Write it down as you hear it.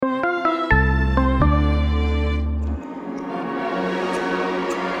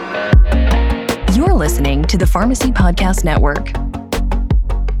listening to the Pharmacy Podcast Network.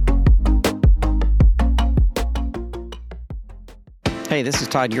 Hey, this is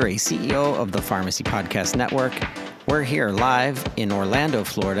Todd Urey, CEO of the Pharmacy Podcast Network. We're here live in Orlando,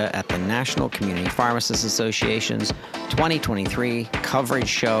 Florida at the National Community Pharmacists Association's 2023 coverage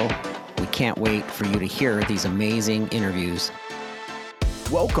show. We can't wait for you to hear these amazing interviews.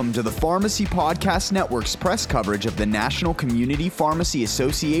 Welcome to the Pharmacy Podcast Network's press coverage of the National Community Pharmacy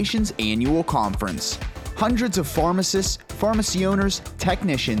Association's annual conference. Hundreds of pharmacists, pharmacy owners,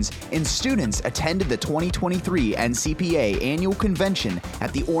 technicians, and students attended the 2023 NCPA Annual Convention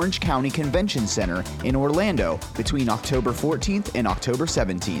at the Orange County Convention Center in Orlando between October 14th and October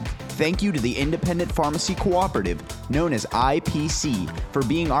 17th. Thank you to the Independent Pharmacy Cooperative, known as IPC, for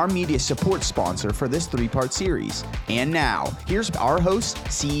being our media support sponsor for this three-part series. And now, here's our host,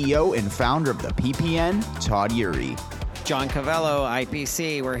 CEO and founder of the PPN, Todd Urey. John Cavello,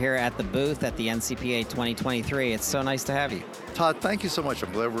 IPC. We're here at the booth at the NCPA 2023. It's so nice to have you. Todd, thank you so much.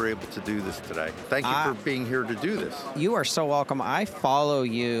 I'm glad we're able to do this today. Thank you for being here to do this. You are so welcome. I follow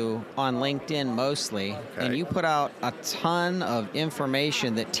you on LinkedIn mostly, and you put out a ton of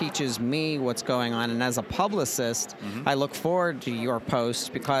information that teaches me what's going on. And as a publicist, I look forward to your posts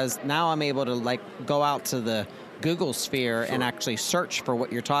because now I'm able to go out to the Google sphere and actually search for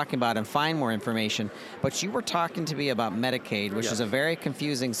what you're talking about and find more information. But you were talking to me about Medicaid, which is a very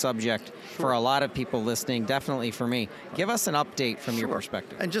confusing subject for a lot of people listening, definitely for me. Give us an update from your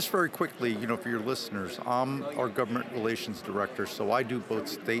perspective. And just very quickly, for your listeners, I'm our government relations director, so I do both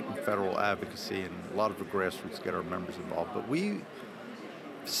state and federal advocacy, and a lot of the grassroots get our members involved. But we,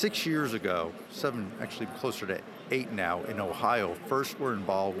 6 years ago, 7, actually closer to 8 now, in Ohio, first were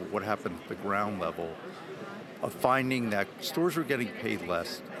involved with what happened at the ground level of finding that stores were getting paid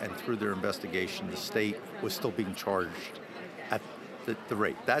less, and through their investigation, the state was still being charged at the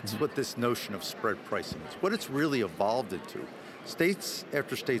rate. That's what this notion of spread pricing is. What it's really evolved into. States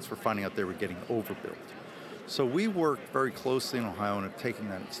after states were finding out they were getting overbilled. So we worked very closely in Ohio and have taken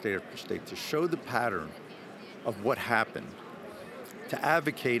that state after state to show the pattern of what happened, to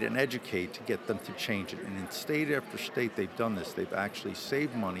advocate and educate to get them to change it. And in state after state, they've done this. They've actually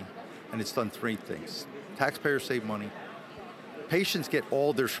saved money, and it's done 3 things. Taxpayers save money. Patients get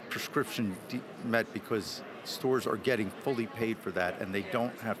all their prescription met because stores are getting fully paid for that, and they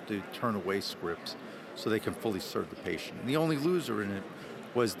don't have to turn away scripts so they can fully serve the patient. And the only loser in it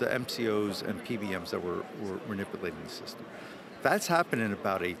was the MCOs and PBMs that were manipulating the system. That's happened in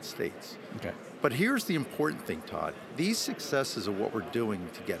about 8 states. Okay. But here's the important thing, Todd. These successes are what we're doing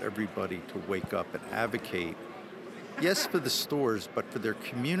to get everybody to wake up and advocate, yes, for the stores, but for their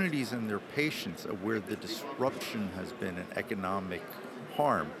communities and their patients, where the disruption has been an economic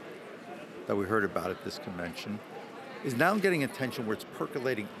harm that we heard about at this convention, is now getting attention where it's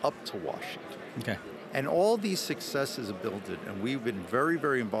percolating up to Washington. Okay. And all these successes have built it, and we've been very,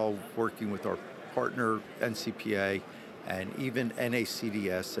 very involved working with our partner NCPA and even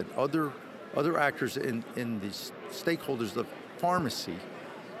NACDS and other actors in the stakeholders of pharmacy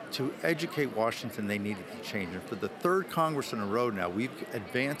to educate Washington they needed to change. And for the 3rd Congress in a row now, we've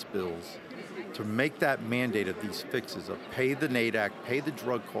advanced bills to make that mandate of these fixes of pay the NADAC, pay the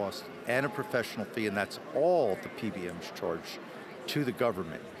drug cost, and a professional fee, and that's all the PBMs charge to the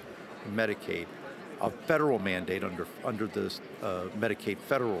government, Medicaid, a federal mandate under the Medicaid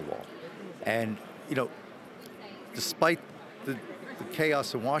federal law. And, despite the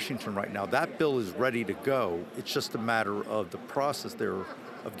chaos in Washington right now, that bill is ready to go. It's just a matter of the process there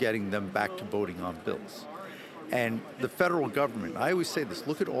of getting them back to voting on bills. And the federal government, I always say this,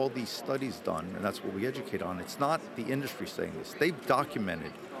 look at all these studies done, and that's what we educate on. It's not the industry saying this. They've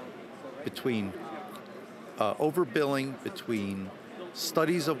documented between overbilling, between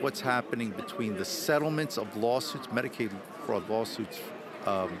studies of what's happening, between the settlements of lawsuits, Medicaid fraud lawsuits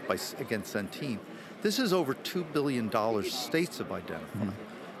against Centene. This is over $2 billion states have identified.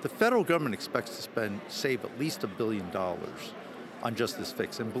 The federal government expects to save at least $1 billion on just this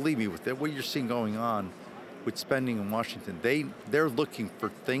fix. And believe me, with what you're seeing going on with spending in Washington, they're looking for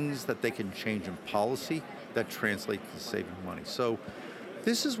things that they can change in policy that translate to saving money. So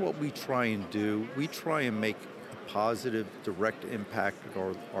this is what we try and do. We try and make a positive, direct impact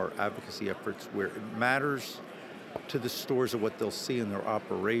of our advocacy efforts where it matters to the stores of what they'll see in their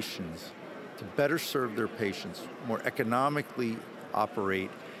operations to better serve their patients, more economically operate,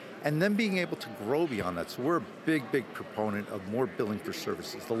 and then being able to grow beyond that. So we're a big, big proponent of more billing for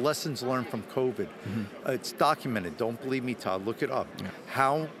services. The lessons learned from COVID, it's documented. Don't believe me, Todd, look it up. Yeah.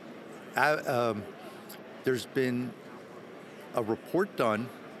 How there's been a report done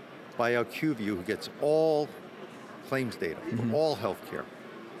by IQVIA, who gets all claims data for all healthcare.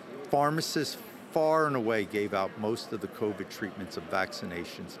 Pharmacists far and away gave out most of the COVID treatments of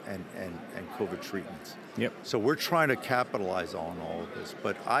vaccinations and COVID treatments. Yep. So we're trying to capitalize on all of this,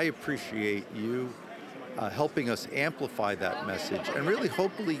 but I appreciate you helping us amplify that message and really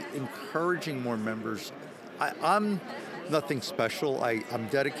hopefully encouraging more members. I'm nothing special. I'm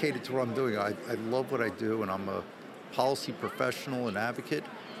dedicated to what I'm doing. I love what I do, and I'm a policy professional and advocate,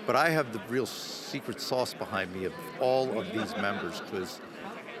 but I have the real secret sauce behind me of all of these members, because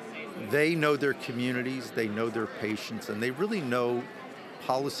they know their communities, they know their patients, and they really know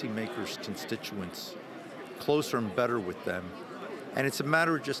policymakers' constituents closer and better with them. And it's a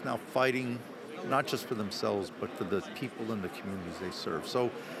matter of just now fighting, not just for themselves, but for the people in the communities they serve.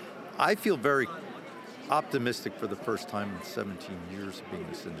 So I feel very optimistic for the first time in 17 years of being in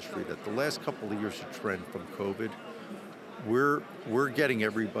this industry that the last couple of years of trend from COVID, we're getting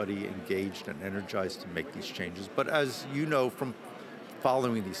everybody engaged and energized to make these changes. But as you know from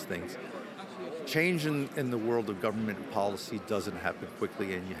following these things, change in the world of government and policy doesn't happen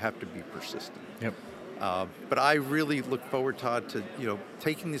quickly, and you have to be persistent. Yep. But I really look forward, Todd, to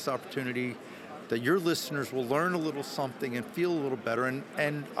taking this opportunity that your listeners will learn a little something and feel a little better.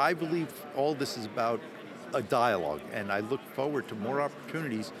 And I believe all this is about a dialogue, and I look forward to more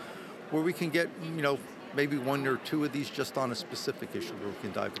opportunities where we can get, maybe one or two of these just on a specific issue where we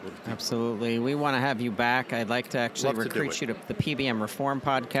can dive a little deeper. Absolutely. We want to have you back. I'd like to actually recruit you to the PBM Reform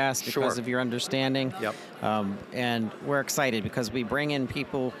podcast because of your understanding. Yep. And we're excited because we bring in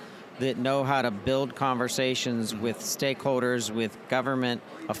people that know how to build conversations with stakeholders, with government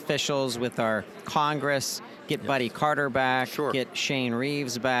officials, with our Congress, get Buddy Carter back, get Shane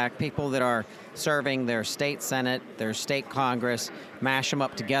Reeves back, people that are serving their state Senate, their state Congress, mash them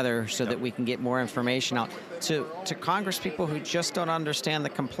up together so that we can get more information out to Congress people who just don't understand the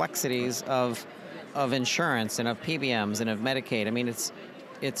complexities of insurance and of PBMs and of Medicaid. I mean,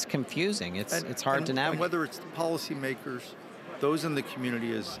 it's confusing. It's hard to navigate. And whether it's the policymakers, those in the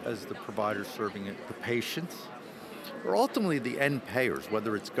community as the providers serving it, the patients, or ultimately the end payers,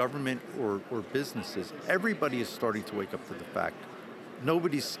 whether it's government or businesses, everybody is starting to wake up to the fact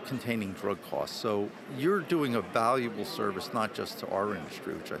nobody's containing drug costs. So you're doing a valuable service, not just to our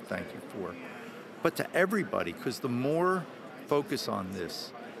industry, which I thank you for, but to everybody, because the more focus on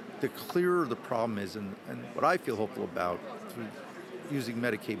this, the clearer the problem is. And what I feel hopeful about, through using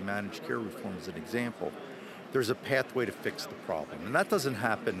Medicaid managed care reform as an example, there's a pathway to fix the problem. And that doesn't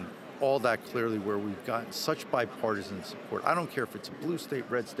happen all that clearly where we've gotten such bipartisan support. I don't care if it's a blue state,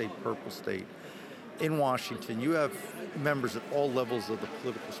 red state, purple state. In Washington, you have members at all levels of the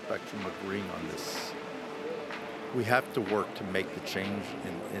political spectrum agreeing on this. We have to work to make the change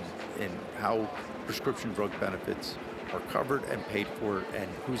in how prescription drug benefits are covered and paid for, and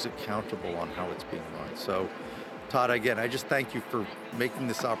who's accountable on how it's being run. So, Todd, again, I just thank you for making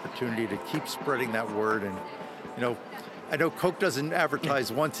this opportunity to keep spreading that word. And, I know Coke doesn't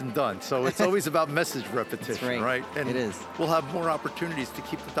advertise once and done, so it's always about message repetition, right? And it is. We'll have more opportunities to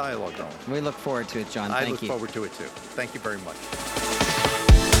keep the dialogue going. We look forward to it, John. Thank you. I look forward to it, too. Thank you very much.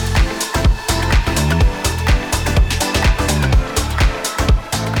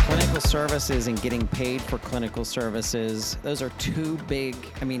 Clinical services and getting paid for clinical services, those are two big,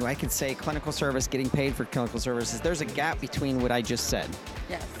 I could say clinical service, getting paid for clinical services. There's a gap between what I just said.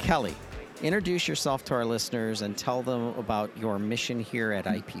 Yes. Kelly, introduce yourself to our listeners and tell them about your mission here at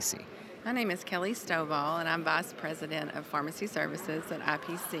IPC. My name is Kelly Stovall, and I'm Vice President of Pharmacy Services at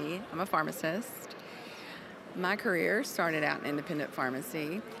IPC. I'm a pharmacist. My career started out in independent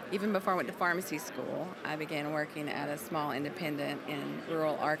pharmacy. Even before I went to pharmacy school, I began working at a small independent in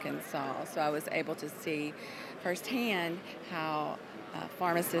rural Arkansas. So I was able to see firsthand how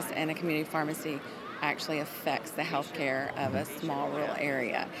pharmacists and a community pharmacy actually affects the healthcare of a small rural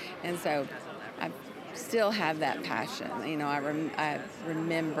area. And so I still have that passion. I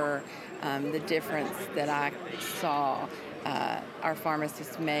remember the difference that I saw our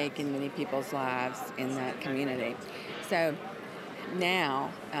pharmacists make in many people's lives in that community. So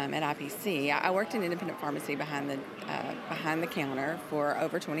now at IPC, I worked in independent pharmacy behind the counter for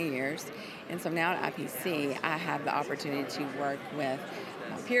over 20 years. And so now at IPC, I have the opportunity to work with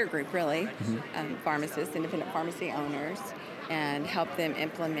peer group, really, pharmacists, independent pharmacy owners, and help them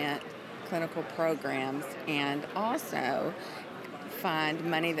implement clinical programs and also find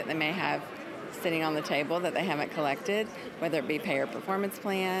money that they may have sitting on the table that they haven't collected, whether it be payer performance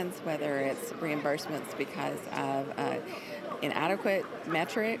plans, whether it's reimbursements because of inadequate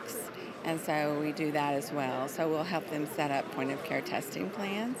metrics. And so we do that as well. So we'll help them set up point of care testing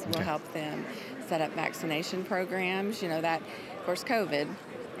plans. Okay. We'll help them set up vaccination programs. That, of course, COVID,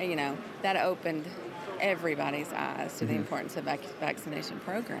 that opened everybody's eyes to the importance of vaccination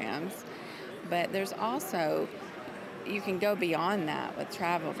programs. But there's also, you can go beyond that with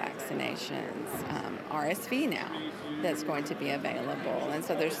travel vaccinations, RSV now that's going to be available. And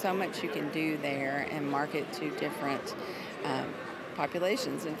so there's so much you can do there and market to different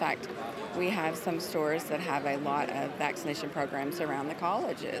populations. In fact, we have some stores that have a lot of vaccination programs around the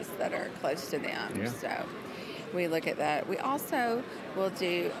colleges that are close to them. Yeah. So we look at that. We also will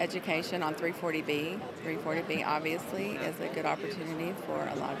do education on 340B. 340B obviously is a good opportunity for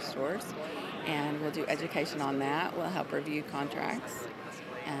a lot of stores. And we'll do education on that. We'll help review contracts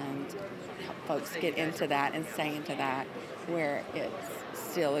and help folks get into that and stay into that where it's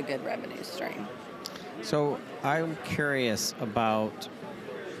still a good revenue stream. So I'm curious about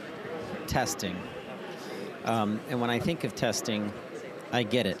testing. And when I think of testing, I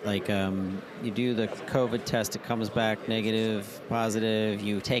get it. Like you do the COVID test, it comes back negative, positive,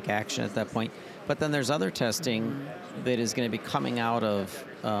 you take action at that point. But then there's other testing that is going to be coming out of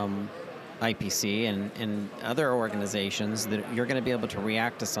IPC and other organizations that you're going to be able to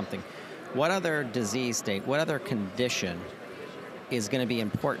react to something. What other disease state, what other condition is going to be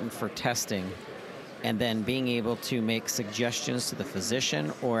important for testing, and then being able to make suggestions to the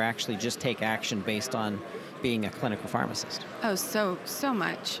physician or actually just take action based on being a clinical pharmacist? Oh, so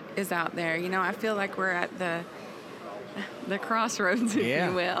much is out there. You know, I feel like we're at the crossroads, if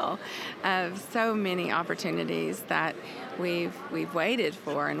you will, of so many opportunities that we've waited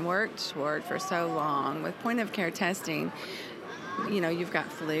for and worked toward for so long. With point of care testing, you know, you've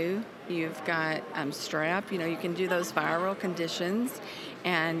got flu, you've got strep, you know, you can do those viral conditions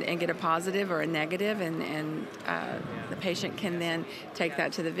and get a positive or a negative, and the patient can then take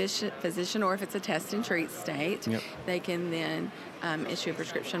that to the physician, or if it's a test and treat state, they can then issue a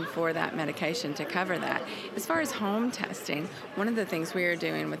prescription for that medication to cover that. As far as home testing, one of the things we are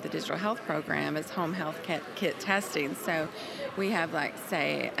doing with the digital health program is home health kit testing. So we have, like,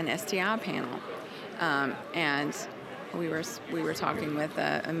 say, an STI panel, and we were talking with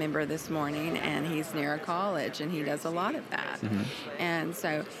a member this morning, and he's near a college, and he does a lot of that. And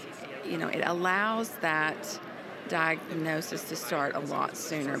so, you know, it allows that diagnosis to start a lot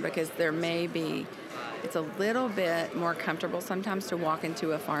sooner, because there may be, it's a little bit more comfortable sometimes to walk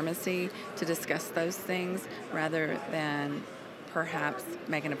into a pharmacy to discuss those things rather than perhaps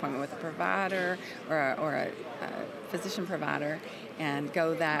make an appointment with a provider or a physician provider and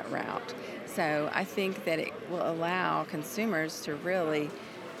go that route. So I think that it will allow consumers to really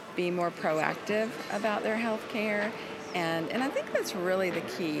be more proactive about their health care. And I think that's really the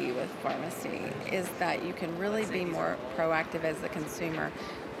key with pharmacy, is that you can really be more proactive as a consumer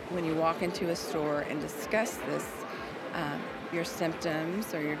when you walk into a store and discuss this, your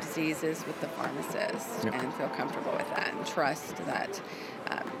symptoms or your diseases with the pharmacist, and feel comfortable with that and trust that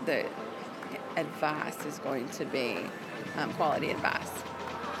the advice is going to be quality advice.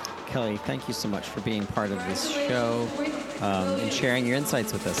 Kelly, thank you so much for being part of this show and sharing your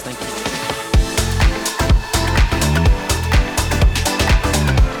insights with us. Thank you.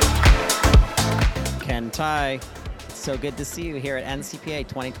 Ken Tai, it's so good to see you here at NCPA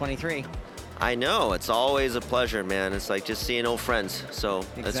 2023. I know. It's always a pleasure, man. It's like just seeing old friends. So,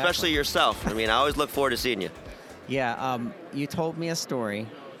 especially yourself. I mean, I always look forward to seeing you. Yeah, you told me a story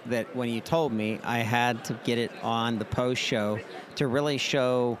that when you told me, I had to get it on the post show to really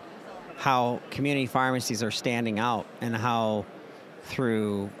show how community pharmacies are standing out, and how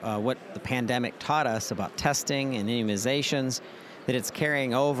through what the pandemic taught us about testing and immunizations, that it's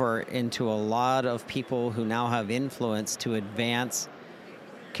carrying over into a lot of people who now have influence to advance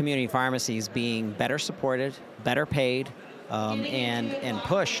community pharmacies being better supported, better paid, and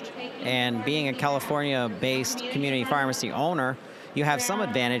pushed. And being a California-based community pharmacy owner, you have some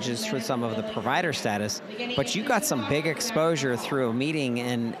advantages for some of the provider status, but you got some big exposure through a meeting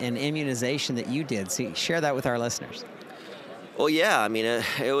and immunization that you did. So share that with our listeners. Well, yeah, I mean,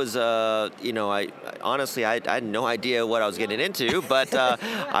 it was, you know, I honestly, I had no idea what I was getting into, but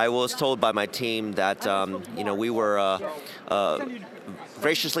I was told by my team that, you know, we were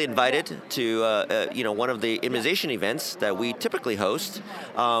graciously invited to, you know, one of the immunization events that we typically host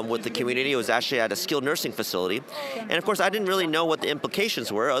with the community. It was actually at a skilled nursing facility. And of course, I didn't really know what the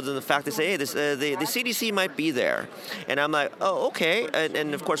implications were, other than the fact they say, hey, this, the CDC might be there. And I'm like, oh, okay.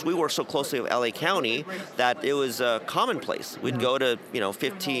 And of course, we work so closely with LA County that it was commonplace. We'd go to, you know,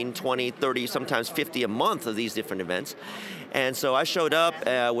 15, 20, 30, sometimes 50 a month of these different events. And so I showed up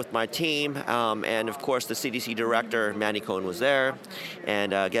with my team, and of course the CDC director, Manny Cohen, was there,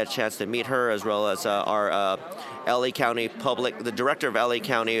 and get a chance to meet her, as well as our LA County the director of LA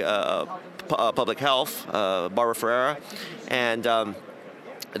County Public Health, Barbara Ferreira, and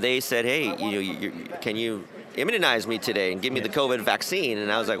they said, hey, can you immunize me today and give me the COVID vaccine.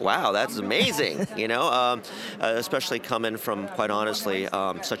 And I was like, wow, that's amazing, especially coming from, quite honestly,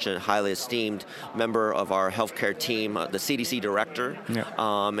 such a highly esteemed member of our healthcare team, the CDC director.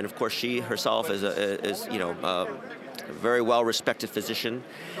 And of course, she herself is a very well-respected physician,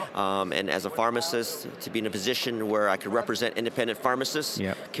 and as a pharmacist, to be in a position where I could represent independent pharmacists,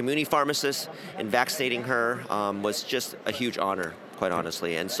 community pharmacists, and vaccinating her was just a huge honor, quite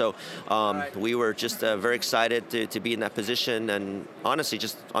honestly. And so we were just very excited to be in that position, and honestly,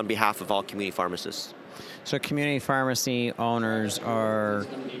 just on behalf of all community pharmacists. So community pharmacy owners are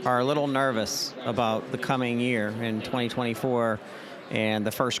a little nervous about the coming year in 2024. And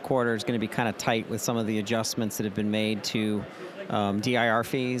the first quarter is going to be kind of tight with some of the adjustments that have been made to DIR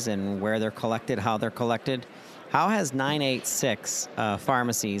fees and where they're collected, how they're collected. How has 986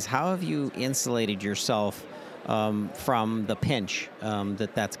 pharmacies, how have you insulated yourself from the pinch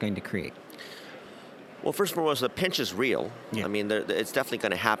that's going to create? Well, first and foremost, the pinch is real. I mean, it's definitely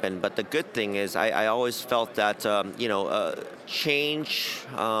going to happen. But the good thing is I always felt that, change...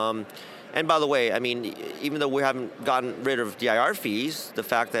 And by the way, I mean, even though we haven't gotten rid of DIR fees, the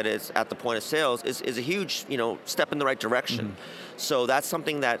fact that it's at the point of sales is a huge, step in the right direction. So that's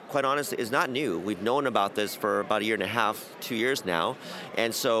something that, quite honestly, is not new. We've known about this for about a year and a half, 2 years now.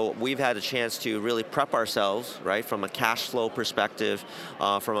 And so we've had a chance to really prep ourselves, right, from a cash flow perspective,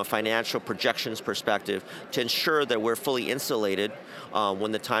 from a financial projections perspective, to ensure that we're fully insulated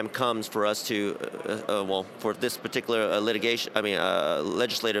when the time comes for us to, for this particular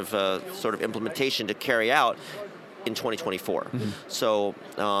legislative sort of implementation to carry out in 2024. So,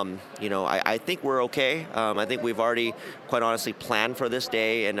 I think we're okay. I think we've already, quite honestly, planned for this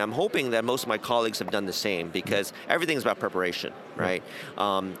day, and I'm hoping that most of my colleagues have done the same, because everything's about preparation, right?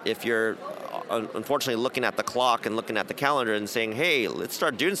 If you're unfortunately looking at the clock and looking at the calendar and saying, hey, let's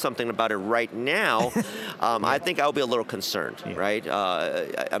start doing something about it right now, I think I'll be a little concerned, right?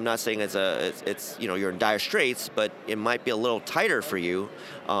 I'm not saying it's you're in dire straits, but it might be a little tighter for you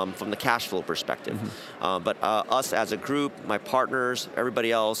from the cash flow perspective. But us as a group, my partners,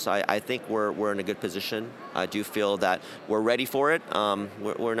 everybody else, I think we're in a good position. I do feel that we're ready for it.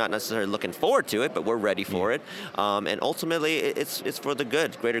 We're not necessarily looking forward to it, but we're ready for it. And ultimately, it's for the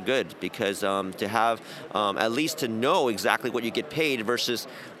good, greater good, because to have at least to know exactly what you get paid versus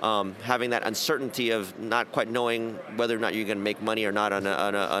having that uncertainty of not quite knowing whether or not you're going to make money or not on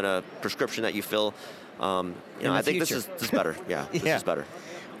a prescription that you fill. I think this is better. This is better.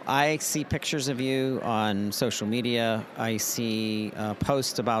 I see pictures of you on social media. I see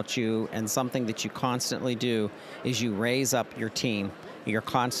posts about you, and something that you constantly do is you raise up your team. You're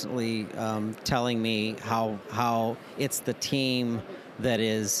constantly telling me how it's the team that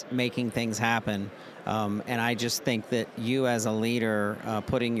is making things happen. And I just think that you as a leader,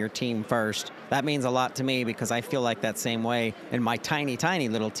 putting your team first, that means a lot to me, because I feel like that same way in my tiny, tiny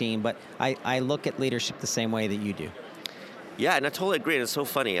little team, but I look at leadership the same way that you do. Yeah, and I totally agree. And it's so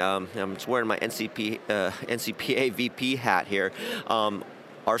funny. I'm just wearing my NCPA VP hat here.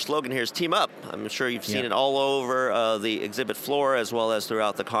 Our slogan here is Team Up. I'm sure you've seen it all over the exhibit floor as well as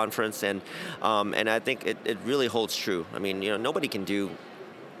throughout the conference. And I think it really holds true. I mean, nobody can do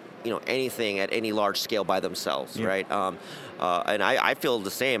anything at any large scale by themselves, right? And I feel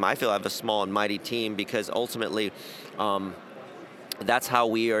the same. I feel I have a small and mighty team, because ultimately that's how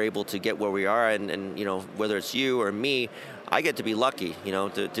we are able to get where we are. And whether it's you or me, I get to be lucky,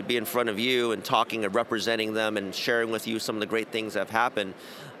 to be in front of you and talking and representing them and sharing with you some of the great things that have happened.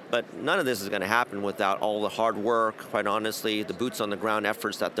 But none of this is going to happen without all the hard work, quite honestly, the boots on the ground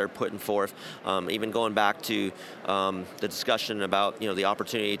efforts that they're putting forth. Even going back to the discussion about the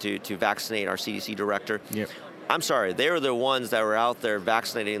opportunity to vaccinate our CDC director. I'm sorry, they were the ones that were out there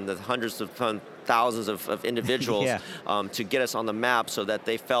vaccinating the hundreds of thousands of individuals to get us on the map, so that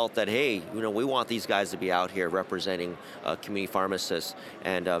they felt that, hey, we want these guys to be out here representing community pharmacists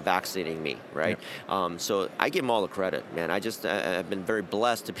and vaccinating me, right? So I give them all the credit, man. I've been very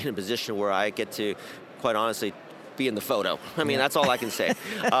blessed to be in a position where I get to, quite honestly, be in the photo. I mean, that's all I can say.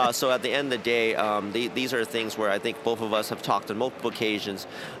 So at the end of the day, these are things where I think both of us have talked on multiple occasions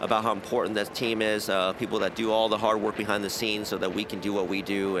about how important that team is, people that do all the hard work behind the scenes so that we can do what we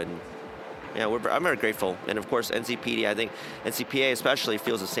do. And I'm very grateful. And of course, NCPD, I think NCPA especially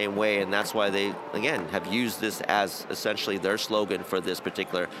feels the same way, and that's why they, again, have used this as essentially their slogan for this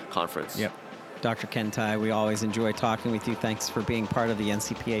particular conference. Yep. Dr. Ken Tai, we always enjoy talking with you. Thanks for being part of the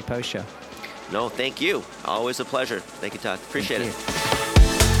NCPA Post Show. No, thank you. Always a pleasure. Thank you, Todd. Appreciate it.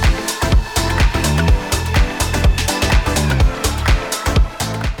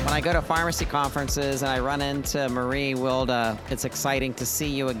 when I go to pharmacy conferences and I run into Marie Wilda, it's exciting to see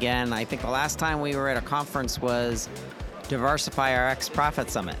you again. I think the last time we were at a conference was IPCRx Profit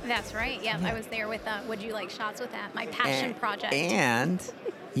Summit. That's right. Yeah, I was there with Would You Like Shots with That, my passion project. And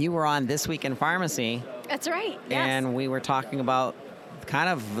you were on This Week in Pharmacy. That's right. Yes. And we were talking about kind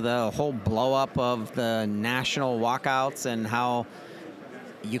of the whole blow up of the national walkouts and how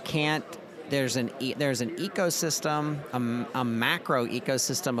you can't. There's an ecosystem, a macro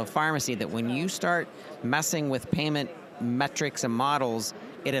ecosystem of pharmacy that when you start messing with payment metrics and models,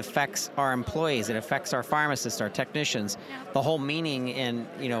 it affects our employees, it affects our pharmacists, our technicians. Yeah. The whole meaning in,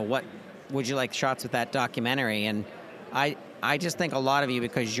 what Would You Like Shots with That documentary. And I just think a lot of you,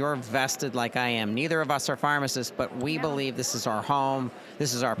 because you're vested like I am. Neither of us are pharmacists, but we believe this is our home,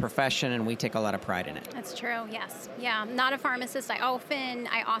 this is our profession, and we take a lot of pride in it. That's true, yes. Yeah, I'm not a pharmacist. I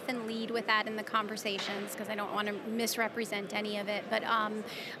often lead with that in the conversations because I don't want to misrepresent any of it. But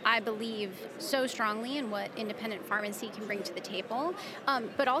I believe so strongly in what independent pharmacy can bring to the table,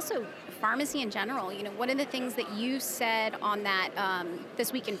 but also pharmacy in general. One of the things that you said on that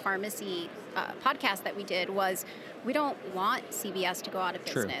This Week in Pharmacy podcast that we did was, we don't want CVS to go out of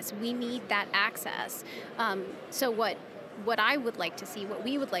business. True. We need that access. So what I would like to see, what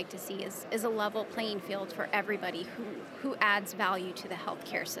we would like to see is a level playing field for everybody who adds value to the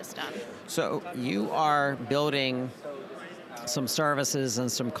healthcare system. So you are building some services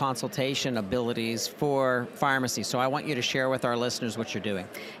and some consultation abilities for pharmacy. So I want you to share with our listeners what you're doing.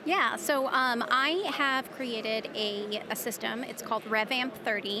 Yeah, so I have created a system. It's called Revamp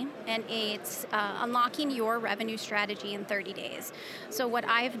 30, and it's unlocking your revenue strategy in 30 days. So what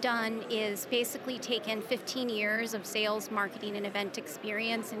I've done is basically taken 15 years of sales, marketing, and event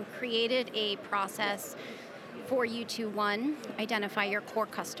experience and created a process for you to, one, identify your core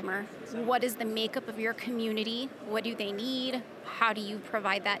customer. What is the makeup of your community? What do they need? How do you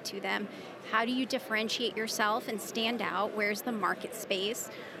provide that to them? How do you differentiate yourself and stand out? Where's the market space?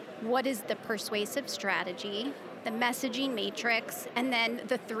 What is the persuasive strategy? The messaging matrix, and then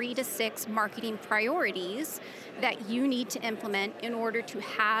the 3 to 6 marketing priorities that you need to implement in order to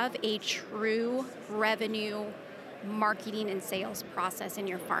have a true revenue marketing and sales process in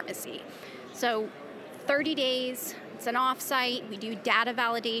your pharmacy. So 30 days, it's an offsite, we do data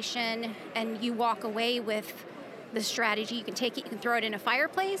validation, and you walk away with the strategy. You can take it, you can throw it in a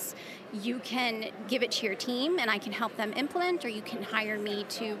fireplace, you can give it to your team, and I can help them implement, or you can hire me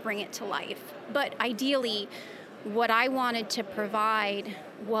to bring it to life. But ideally, what I wanted to provide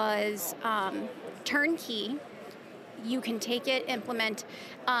was turnkey. You can take it, implement,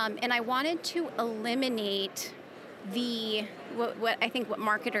 and I wanted to eliminate what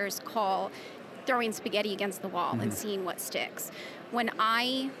marketers call throwing spaghetti against the wall and seeing what sticks. When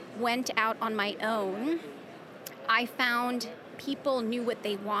I went out on my own, I found people knew what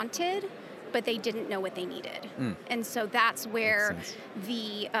they wanted, but they didn't know what they needed. And so that's where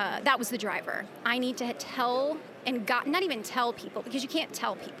that was the driver. I need to tell not even tell people, because you can't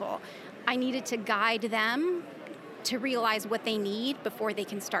tell people. I needed to guide them to realize what they need before they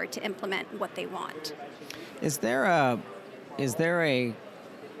can start to implement what they want. Is there a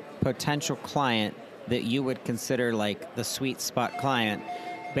potential client that you would consider like the sweet spot client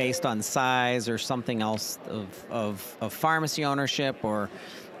based on size or something else of pharmacy ownership or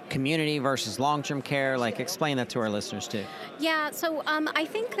community versus long-term care? Like, explain that to our listeners too. Yeah, so I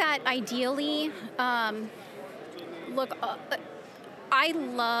think that ideally, I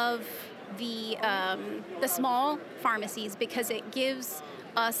love the small pharmacies because it gives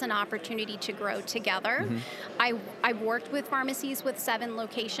us an opportunity to grow together. I've worked with pharmacies with 7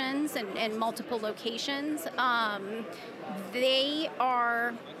 locations and multiple locations.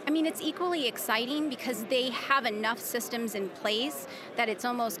 It's equally exciting because they have enough systems in place that it's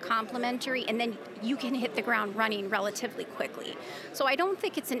almost complementary, and then you can hit the ground running relatively quickly. So I don't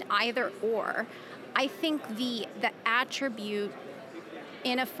think it's an either or. I think the attribute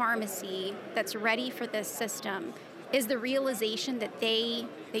in a pharmacy that's ready for this system is the realization that they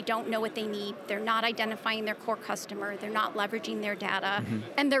don't know what they need, they're not identifying their core customer, they're not leveraging their data,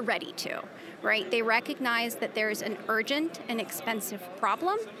 and they're ready to, right? They recognize that there's an urgent and expensive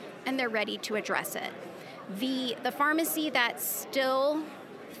problem, and they're ready to address it. The pharmacy that still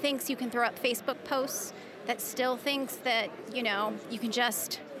thinks you can throw up Facebook posts, that still thinks that, you can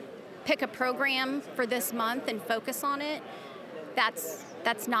just pick a program for this month and focus on it,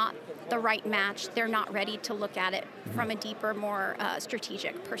 that's not the right match, they're not ready to look at it from a deeper, more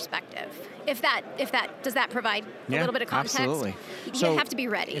strategic perspective. If that does that provide a little bit of context? Absolutely. You have to be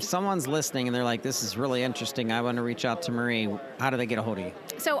ready. If someone's listening and they're like, "This is really interesting. I want to reach out to Marie," how do they get a hold of you?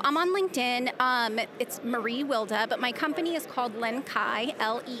 So I'm on LinkedIn. It's Marie Wilda, but my company is called Lenkai,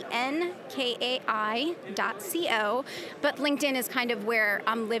 LENKAI.co. But LinkedIn is kind of where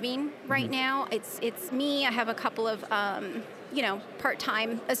I'm living right now. It's me. I have a couple of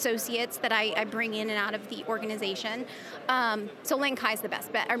part-time associates that I bring in and out of the organization. So Lenkai is the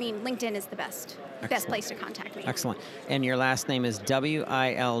best bet. I mean, LinkedIn is the best place to contact me. Excellent. And your last name is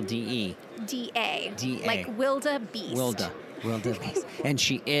Wilde. D-A. D-A. Like Wilda Beast. Wilda Beast. And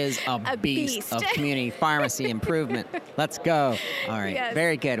she is a beast of community pharmacy improvement. Let's go. All right. Yes.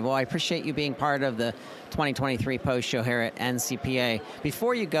 Very good. Well, I appreciate you being part of the 2023 post show here at NCPA.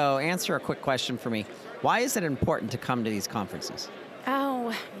 Before you go, answer a quick question for me. Why is it important to come to these conferences?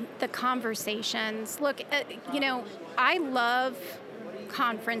 Oh, the conversations. Look, I love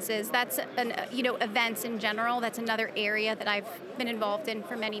conferences. That's events in general. That's another area that I've been involved in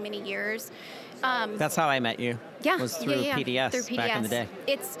for many, many years. That's how I met you. Yeah, was through PDS back in the day.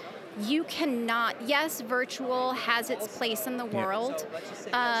 You cannot. Yes, virtual has its place in the world.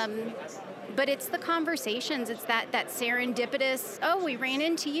 But it's the conversations. It's that serendipitous, we ran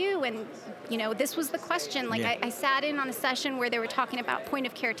into you, and this was the question. I sat in on a session where they were talking about point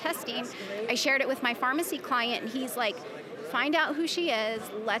of care testing. I shared it with my pharmacy client, and he's like, find out who she is,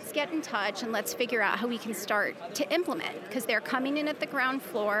 let's get in touch, and let's figure out how we can start to implement, because they're coming in at the ground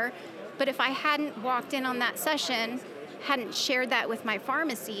floor. But if I hadn't walked in on that session, hadn't shared that with my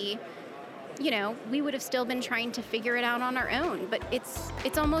pharmacy, we would have still been trying to figure it out on our own. But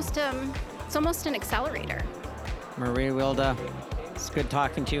it's almost an accelerator. Marie Wilda, it's good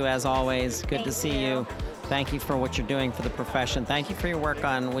talking to you as always. Good to see you. Thank you for what you're doing for the profession. Thank you for your work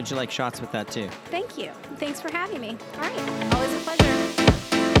on Would You Like Shots with that too. Thank you. Thanks for having me. All right. Always a pleasure.